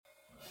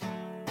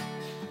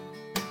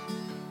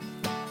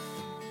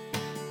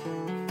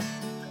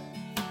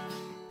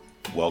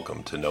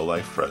welcome to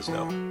NoLife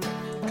Fresno.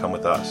 Come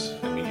with us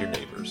and meet your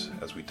neighbors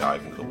as we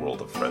dive into the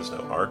world of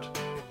Fresno art,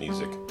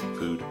 music,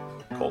 food,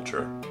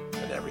 culture,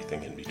 and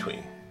everything in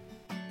between.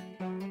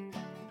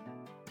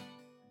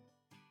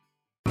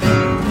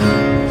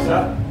 What's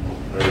up?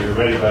 Are you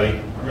ready, buddy?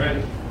 I'm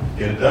ready.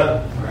 Get it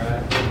done. All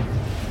right.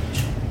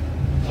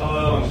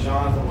 Hello, I'm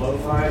Jonathan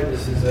NoLife.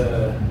 This is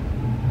a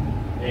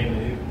name of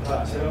the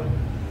Plateau.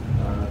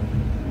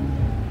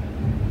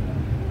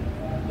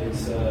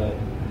 It's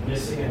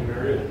missing and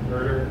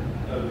murder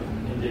of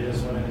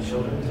Indigenous women and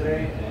children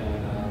today,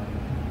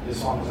 and this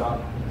song is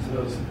out to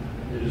those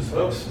Indigenous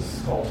folks. This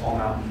is called Tall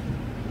Mountain.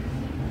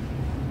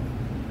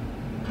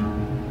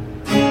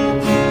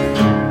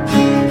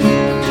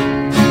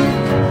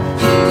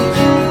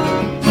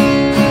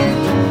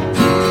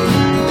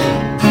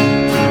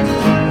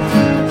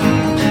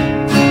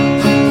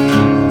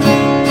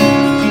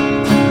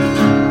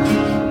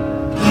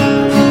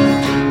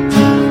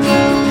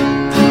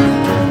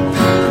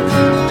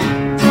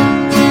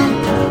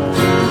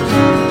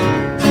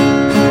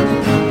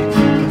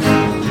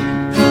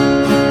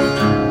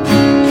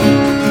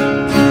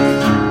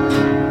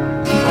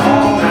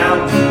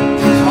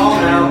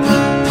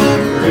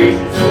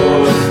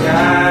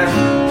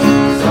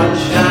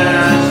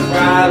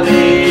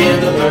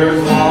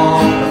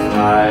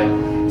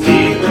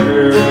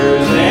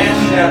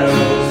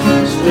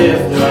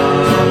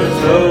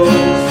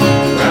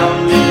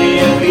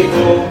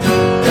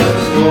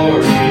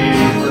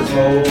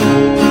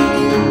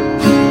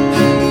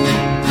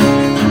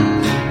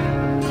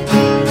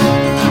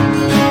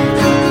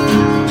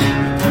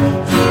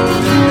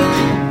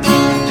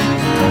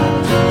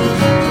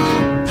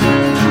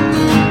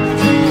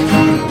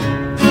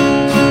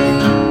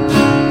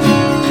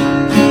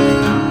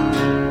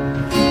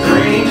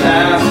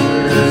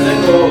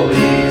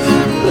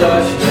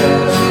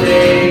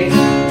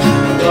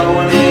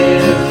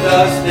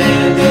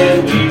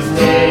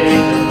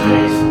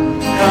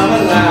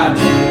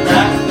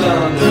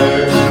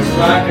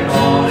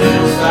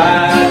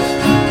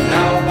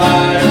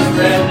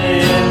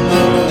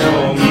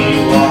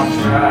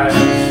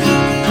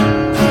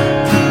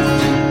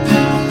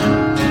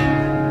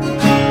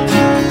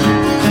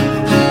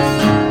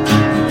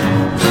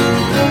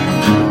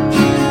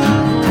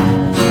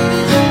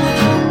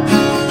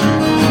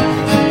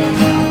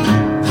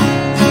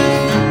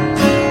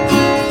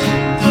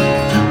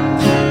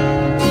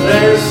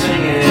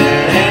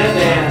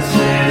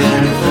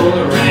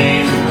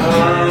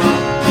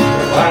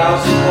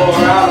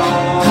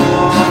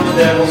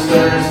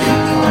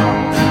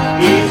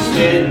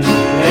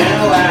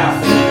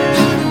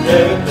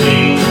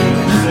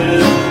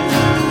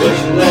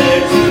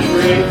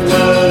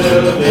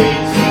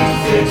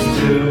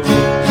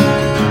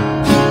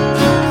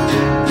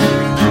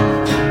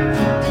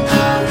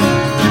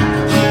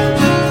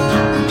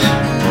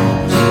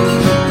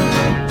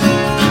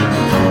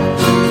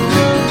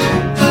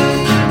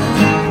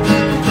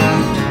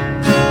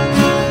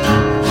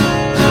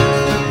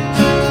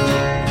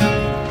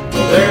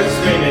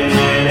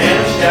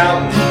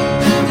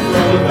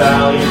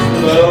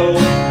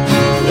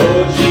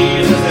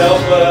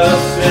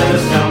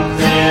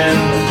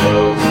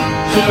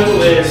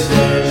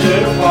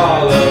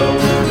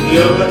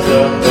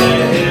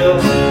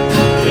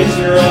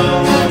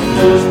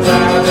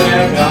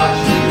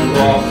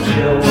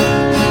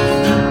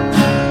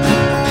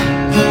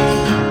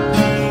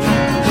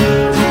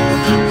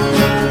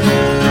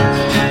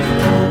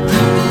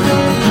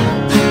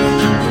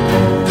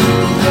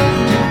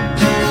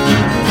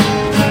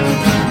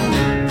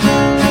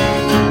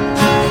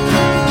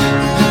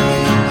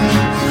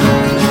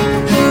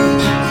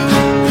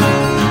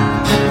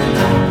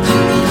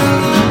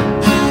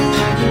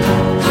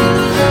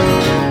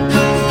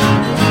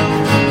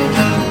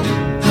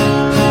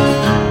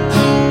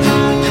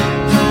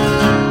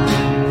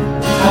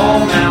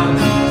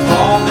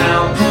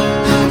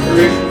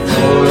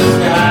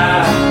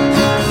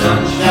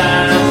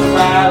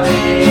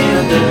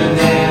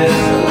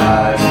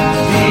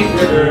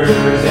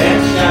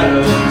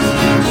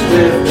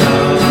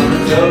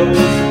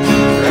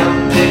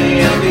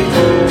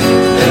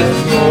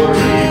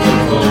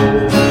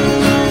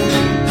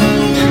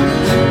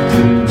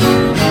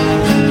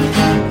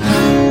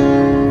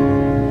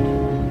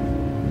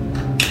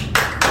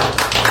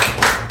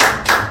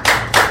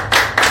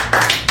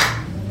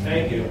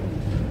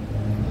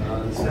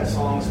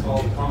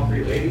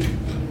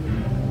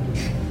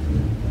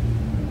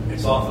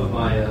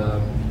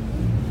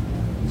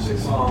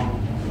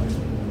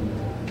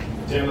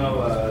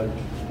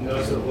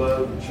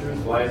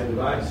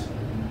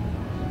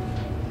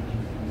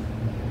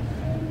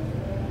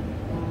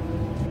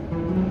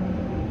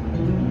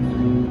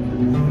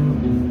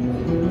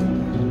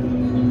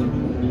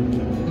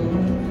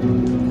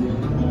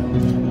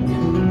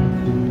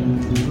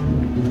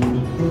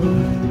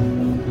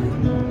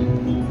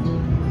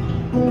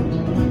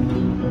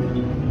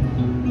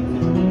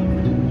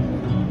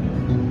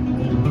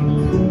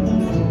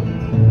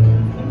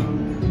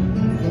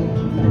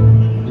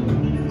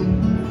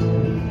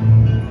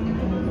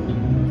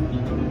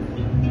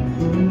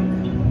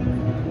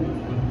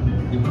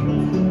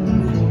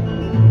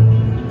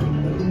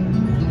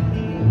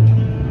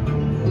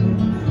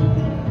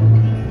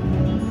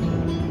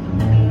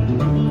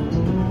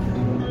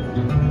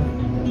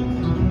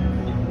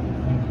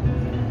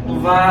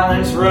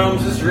 Violence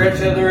roams the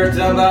stretch of the earth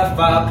done by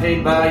fire,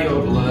 paid by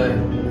your blood.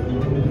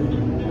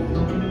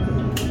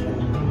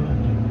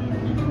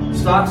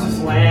 Stalks this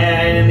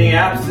land in the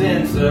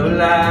absence of a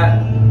light,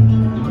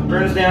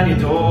 burns down your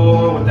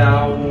door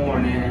without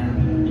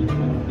warning.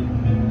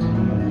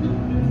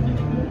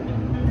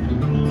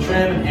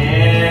 Trembling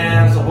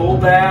hands to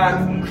hold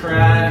back from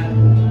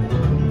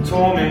crying.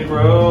 Torment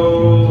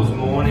grows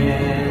morning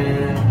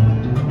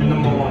in the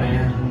morning.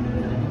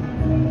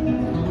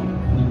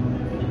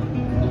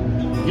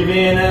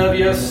 Giving of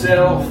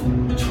yourself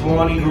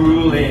 20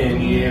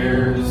 grueling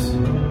years.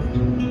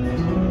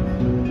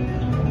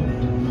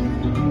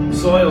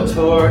 Soil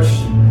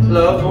torched,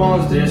 loved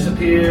ones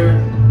disappear.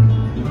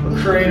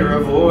 A crater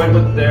of void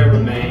with their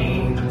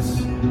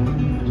remains.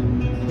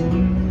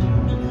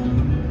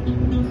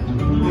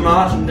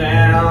 Marching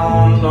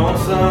down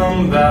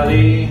Lonesome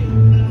Valley,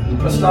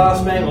 a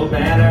star-spangled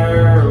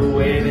banner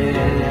waving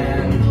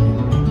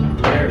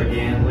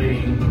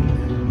arrogantly.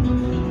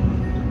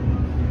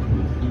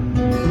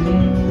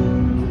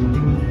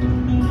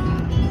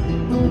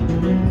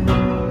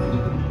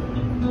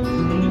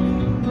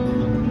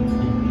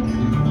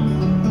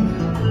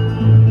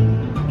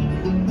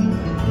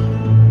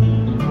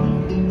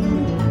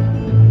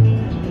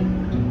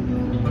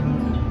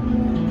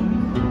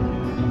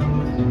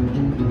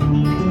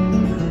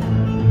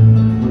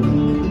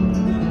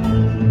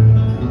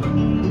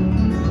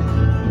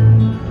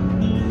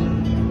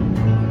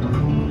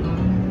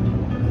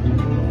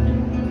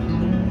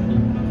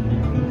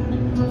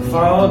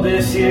 Followed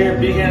this year,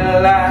 beacon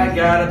of light,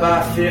 got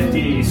about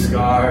 50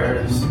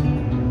 scars.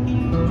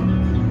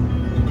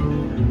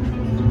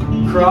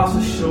 Across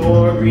the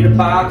shore, greeted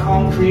by a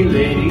concrete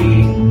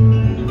lady.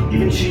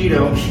 Even she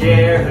don't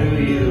care who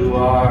you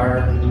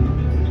are.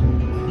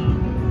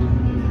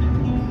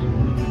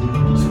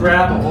 So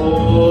grab a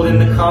hold in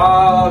the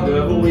cog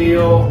of a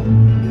wheel.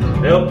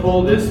 They'll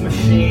pull this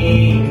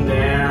machine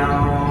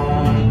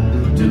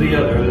down to the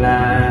other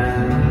line.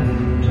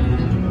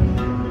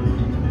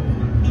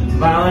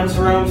 Violence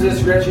roams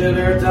this wretched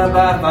earth, done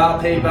by fire,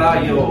 paid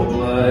by your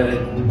blood.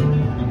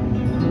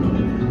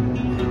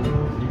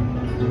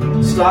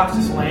 Stalks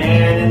this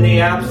land in the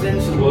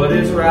absence of what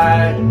is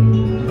right.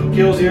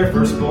 Kills your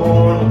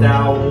firstborn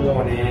without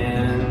warning.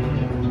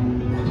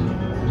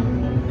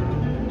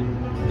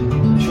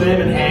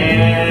 Trembling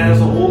hands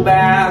will hold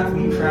back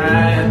from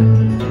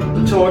crying.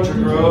 The torture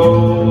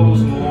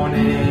grows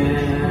morning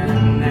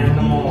and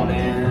the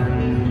morning.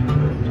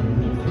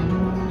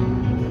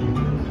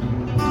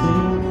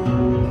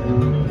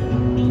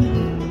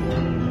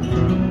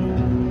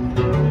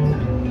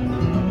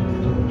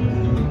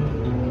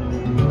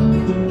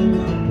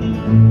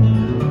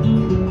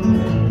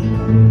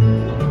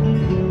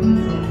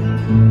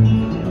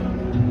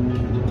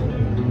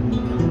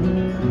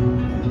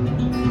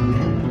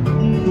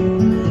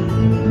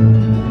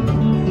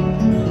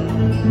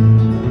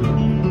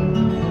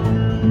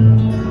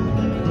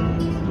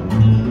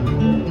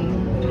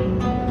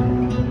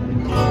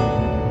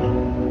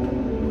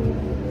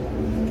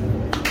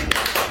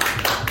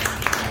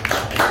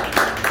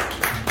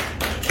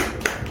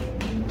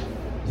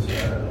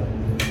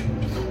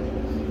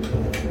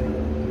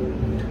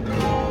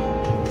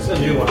 It's a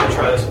new one. I'll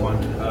try this one.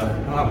 I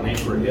don't have a name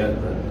for it yet,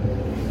 but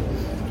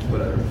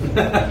whatever.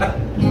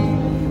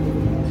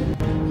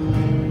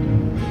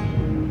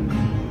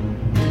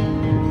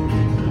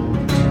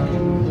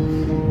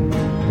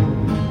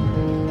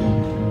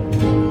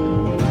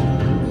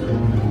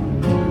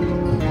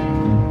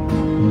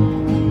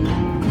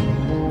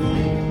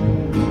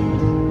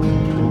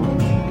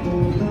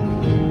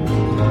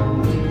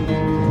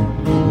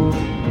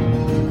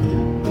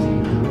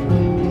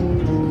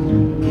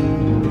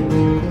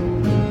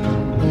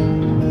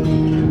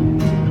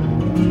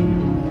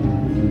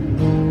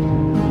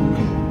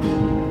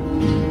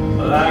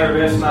 I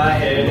rest my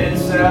head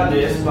inside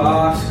this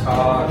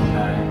boxcar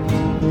tonight.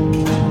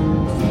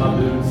 My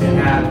boots and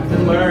hat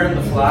and learn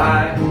to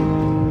fly.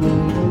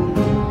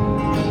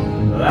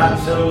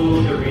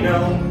 Plateau to Reno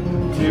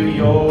to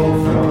your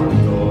front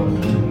door.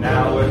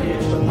 Now we're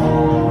hitched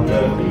upon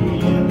the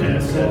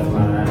BNSF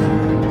line.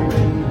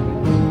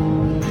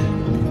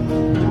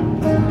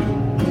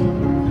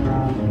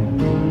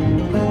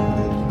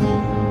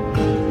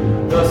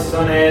 The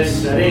sun is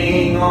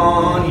setting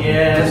on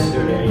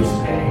yesterday's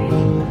pain.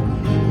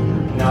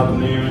 Now the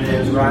moon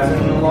is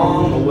rising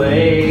along the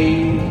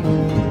way.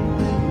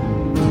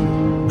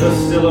 The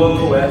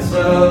silhouettes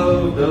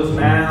of those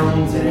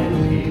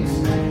mountain peaks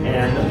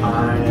and the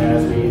pine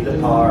as we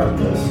depart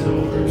the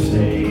Silver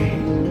State.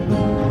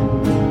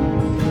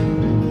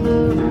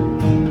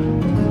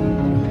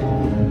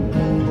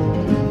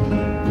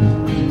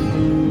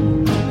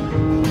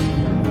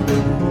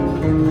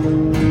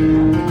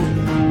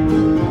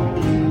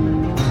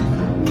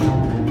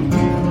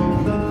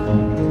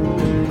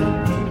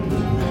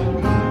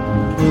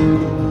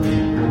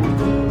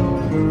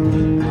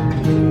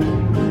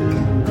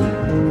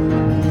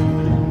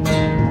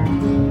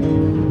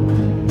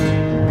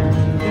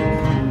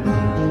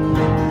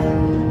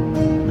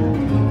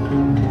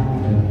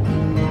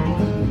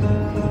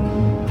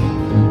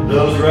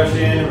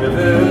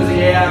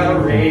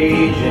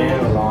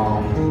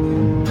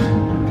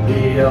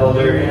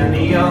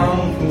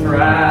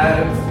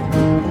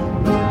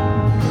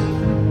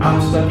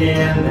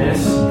 in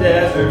this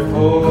desert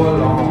for a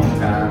long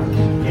time.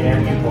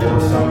 Can you pour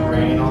some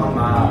rain on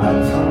my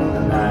tongue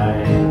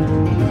tonight?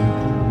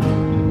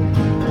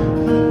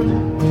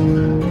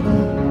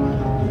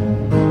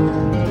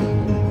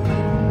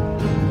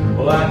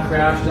 Well, I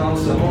crashed on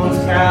someone's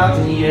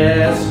couch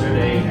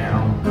yesterday now,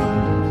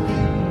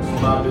 so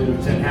my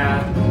boots and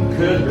hat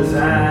could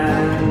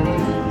resign.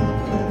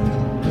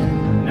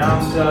 Now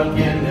I'm stuck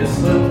in this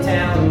little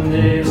town,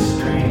 this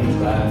strange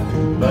life,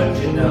 but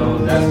you know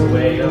that's the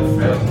way of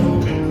felt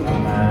moving my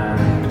mind.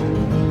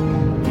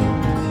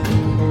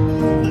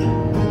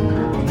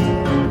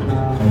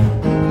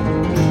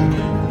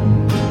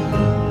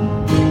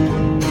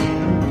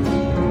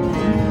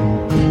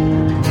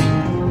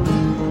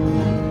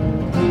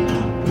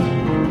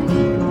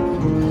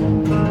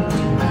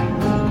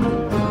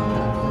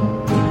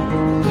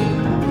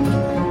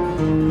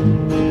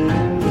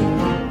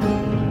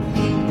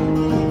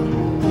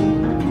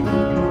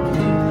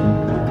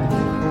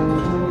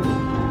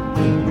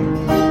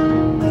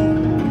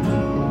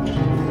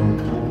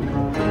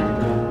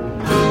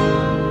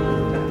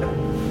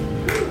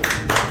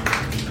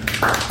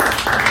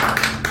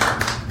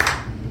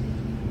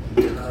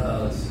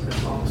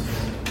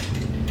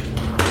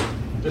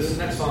 This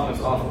next song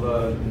is off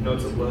of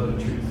Notes of Love and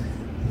Truth.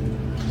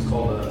 It's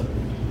called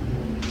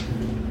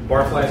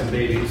Barflies and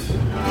Babies.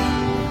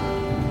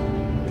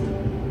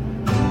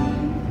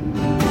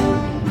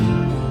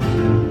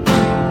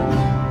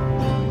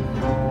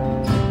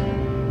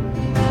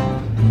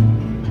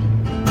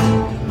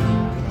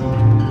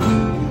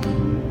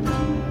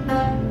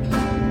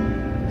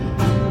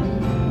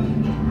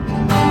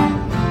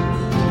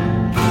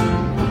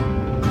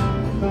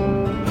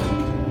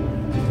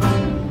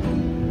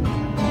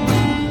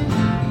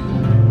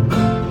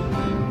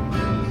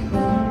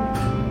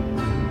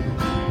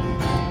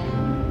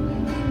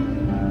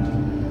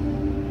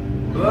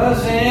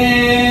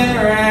 Buzzing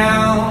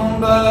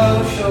around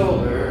both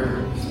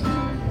shoulders,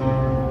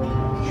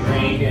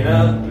 drinking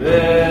up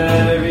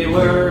every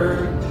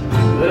word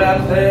that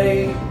I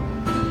play.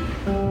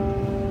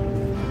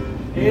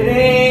 It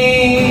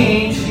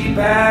ain't cheap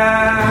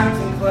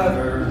acting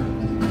clever,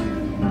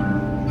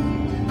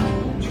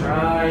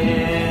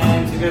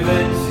 trying to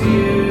convince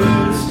you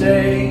to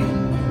stay.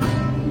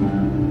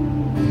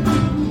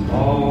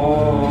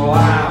 All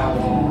I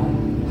want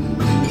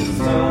is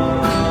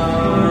some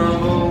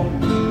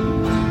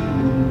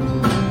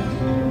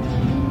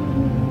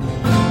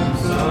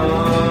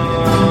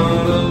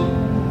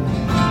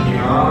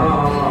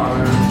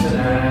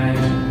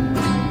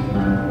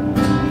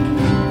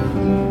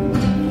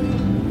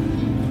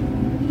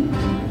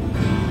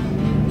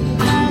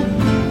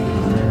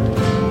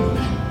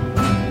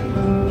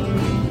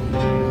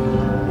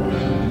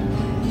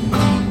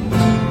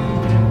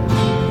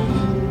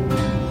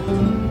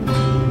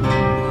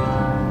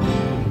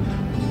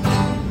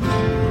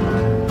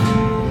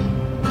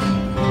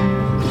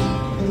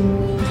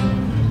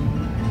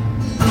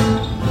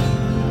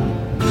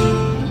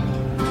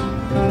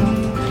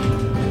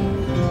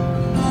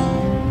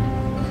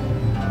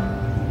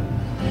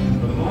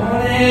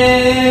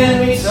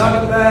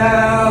talk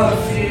about the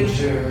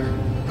future,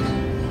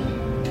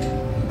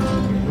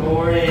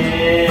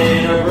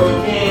 ignoring a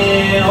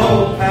broken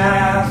old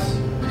past,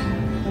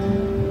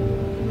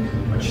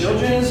 our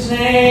children's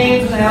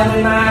names and how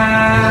they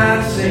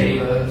might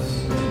save us.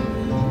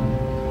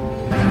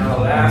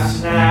 Now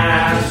last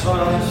night's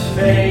fun's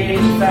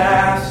fading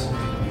fast.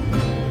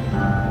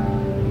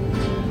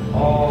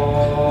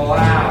 All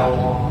I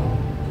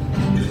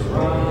want is to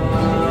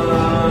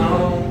run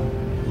home.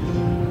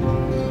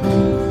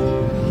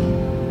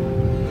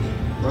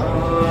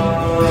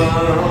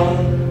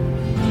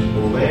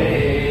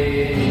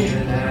 Away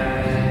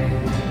tonight.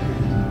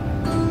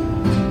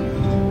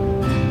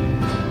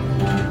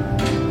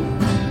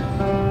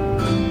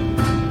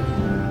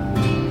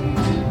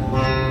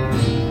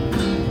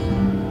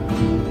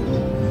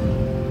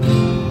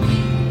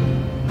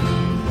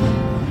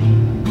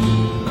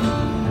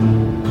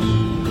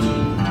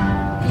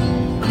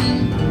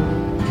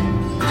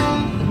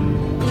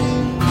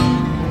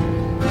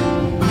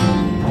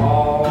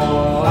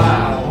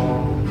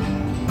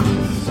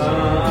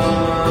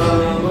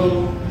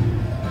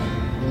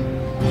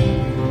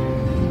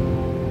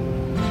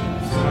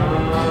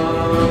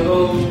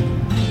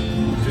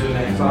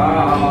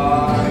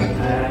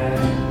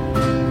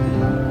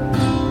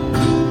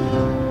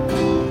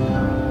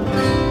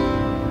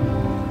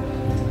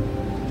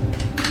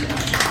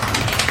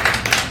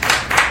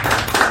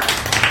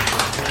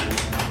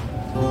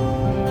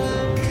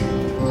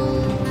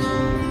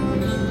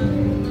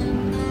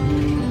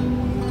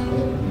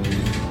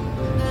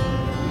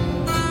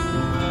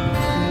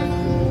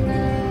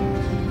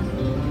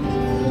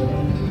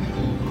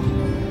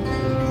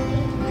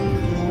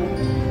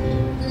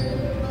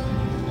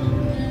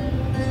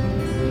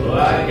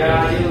 I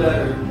got your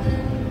letter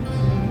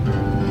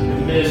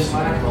and missed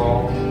my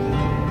call.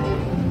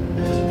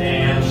 It's a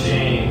damn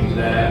shame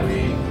that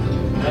we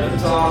never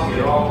talk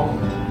at all.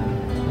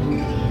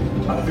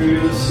 I threw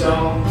the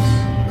stones,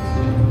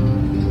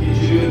 you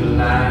drew the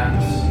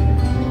lines.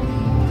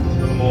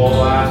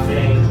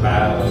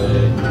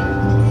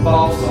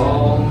 fault's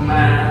all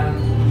mine.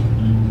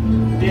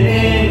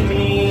 Didn't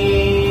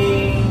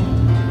mean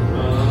to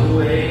run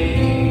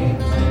away.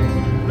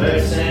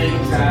 Let's sing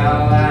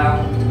towel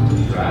out,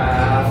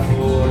 dry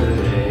for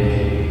today.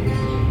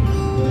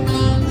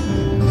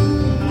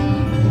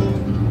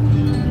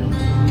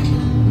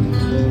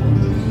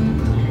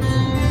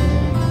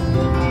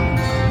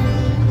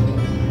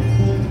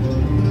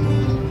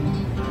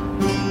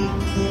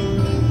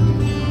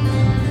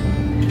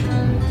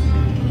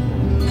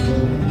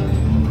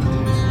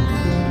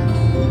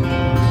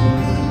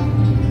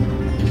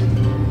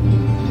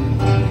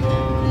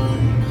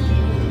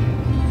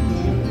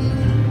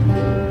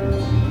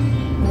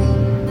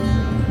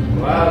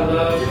 Well, I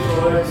love your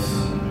voice,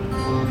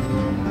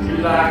 you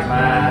like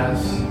my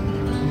eyes.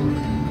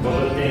 But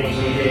the thing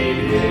we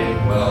hated,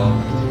 well,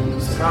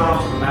 it's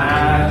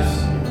compromise.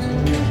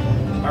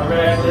 My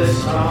reckless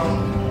tongue,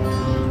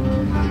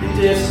 your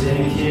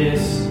distant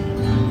kiss.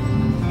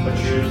 But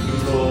truth be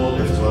told,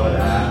 is what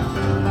I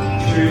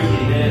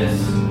truly miss.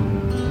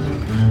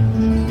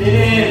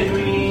 Didn't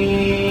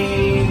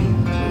mean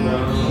to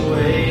run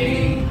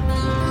away.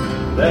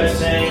 Let's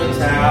hang the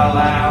towel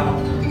out,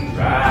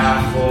 dry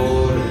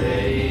for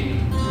today.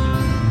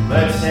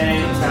 Let's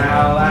hang the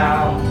towel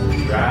out,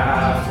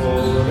 dry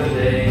for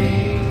today.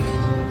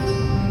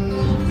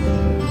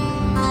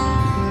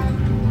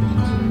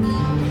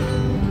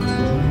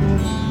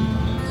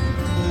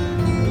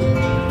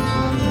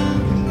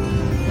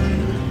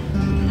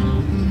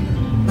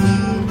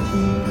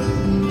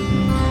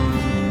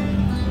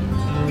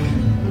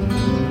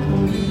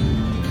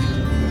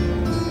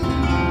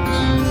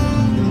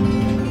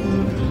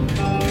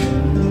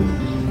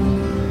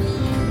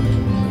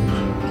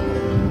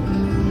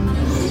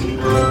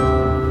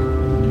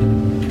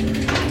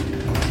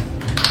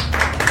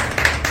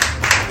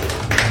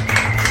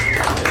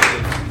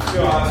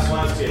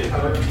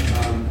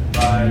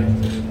 By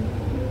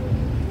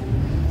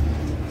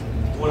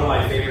one of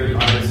my favorite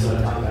artists,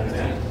 Tom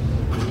Van.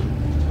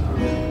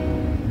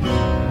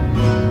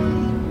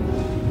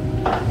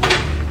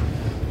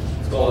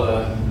 It's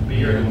called Be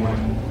Here in the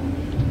Morning.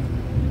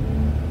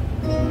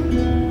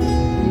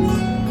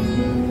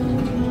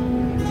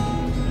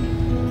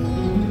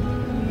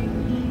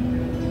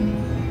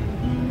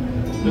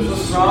 There's a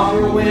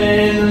stronger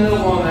wind than the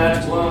one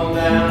that's blown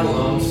down a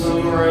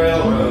lonesome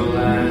railroad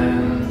line.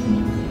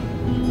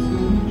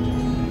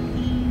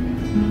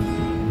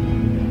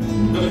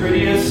 The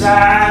prettiest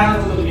side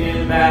of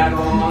looking back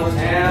on the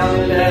town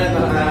you left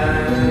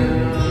behind.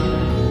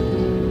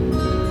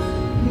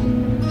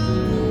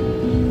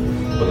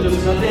 But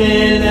there's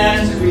nothing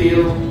that's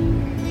real,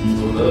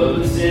 so love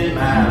is in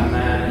my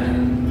mind.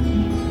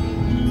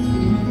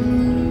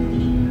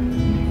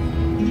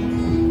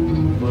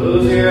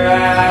 Close your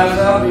eyes,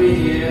 I'll be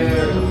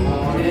here in the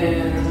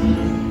morning.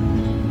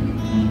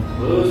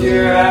 Close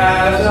your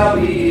eyes, I'll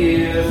be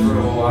here for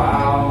a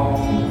while.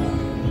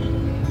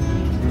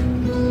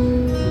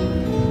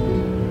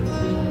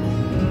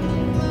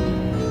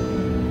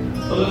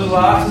 Well, there's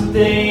lots of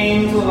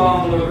things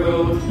along the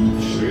road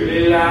I'd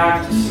surely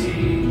like to see.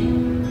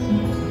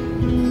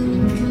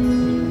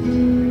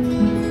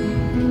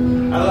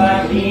 I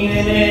like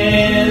leaning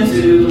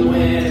into the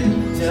wind,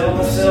 tell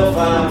myself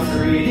I'm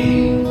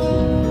free.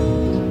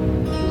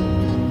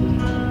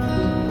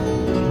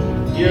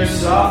 Your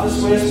softest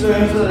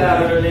whispers are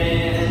louder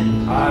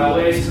than I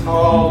always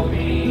called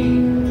me.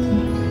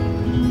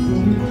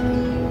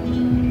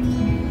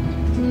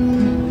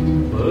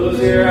 Close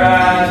your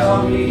eyes,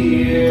 I'll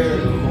be here in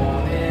the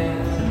morning.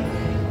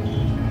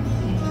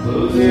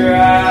 Close your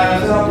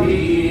eyes, I'll be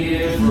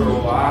here for a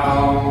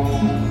while.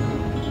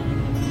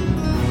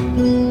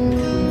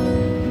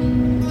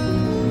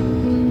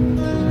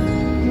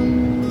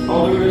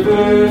 All the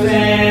rivers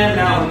and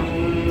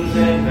mountains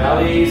and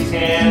valleys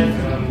can't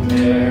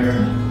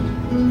compare.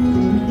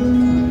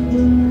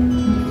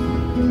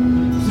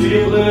 See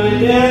your blue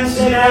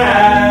dancing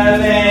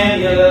eyes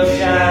and yellow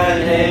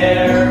shining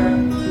hair.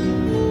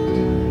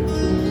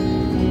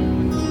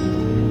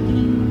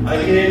 I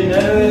could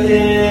never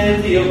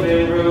hit the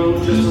open road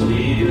just to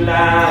leave you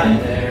lying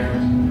there.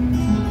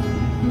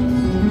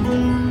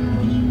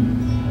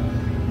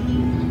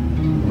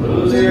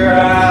 Close your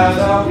eyes,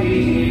 I'll be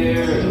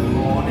here in the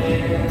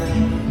morning.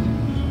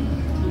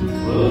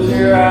 Close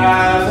your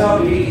eyes, I'll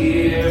be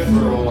here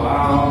for a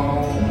while.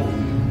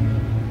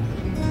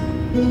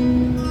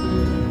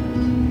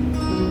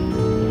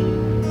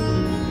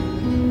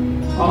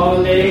 All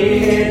day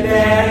head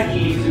back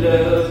easy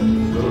love,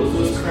 those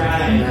was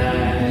crying eyes.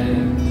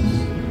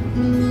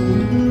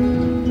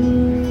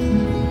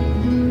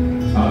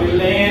 I'll be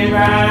laying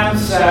right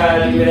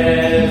beside you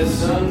as the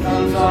sun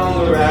comes on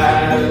the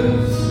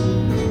rise.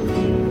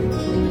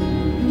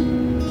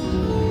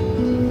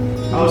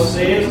 I'll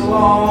stay as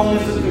long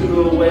as the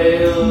cuckoo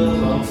wails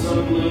on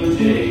some blue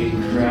jay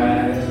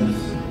cries.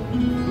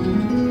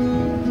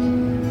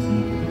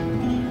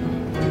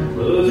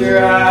 Close your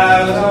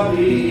eyes, I'll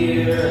be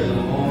here in the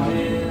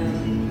morning.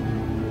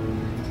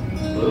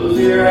 Close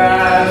your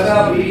eyes,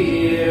 I'll be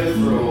here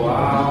for a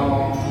while.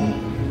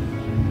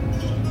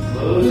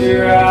 Close your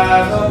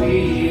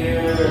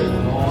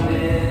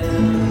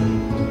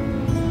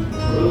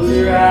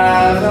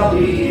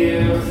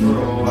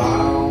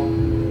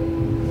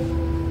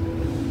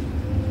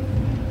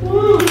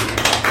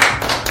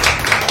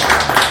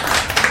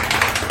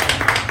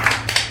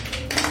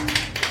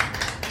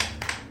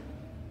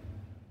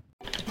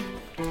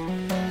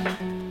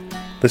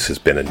This has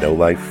been a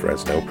NoLife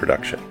Fresno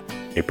production,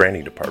 a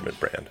branding department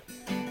brand.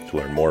 To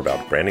learn more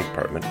about branding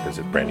department,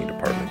 visit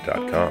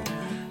brandingdepartment.com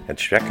and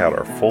check out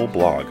our full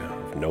blog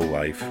of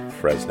NoLife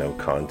Fresno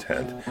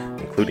content,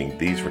 including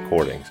these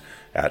recordings,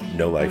 at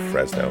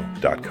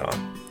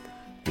nolifefresno.com.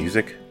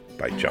 Music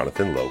by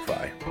Jonathan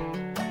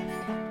Lo-Fi.